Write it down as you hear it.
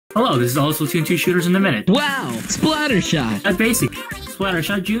Hello, this is all Splatoon 2 shooters in a minute. Wow! Splatter Shot! At basic, Splatter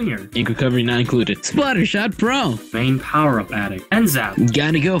Shot Junior. Ink recovery not included. Splatter Shot Pro! Main power-up addict. NZAP.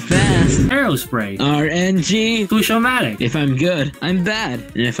 Gotta go fast! Aerospray. RNG! Flushomatic. If I'm good, I'm bad.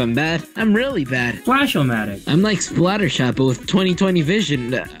 And if I'm bad, I'm really bad. Flashomatic. I'm like Splatter Shot, but with 20/20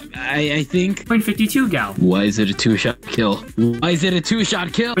 vision. I think. .52 gal. Why is it a 2-shot kill? Why is it a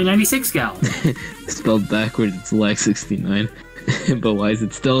 2-shot kill? .96 gal. Spelled backwards, it's like 69. But why is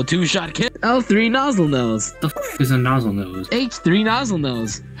it still a 2-shot kill? L3 nozzle nose. The f is a nozzle nose? H3 nozzle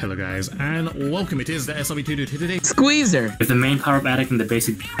nose. Hello guys, and welcome. It is the SLB2 today. Squeezer. If the main power-up addict and the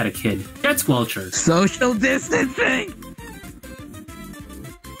basic had a kid. Jet Squelcher. Social distancing.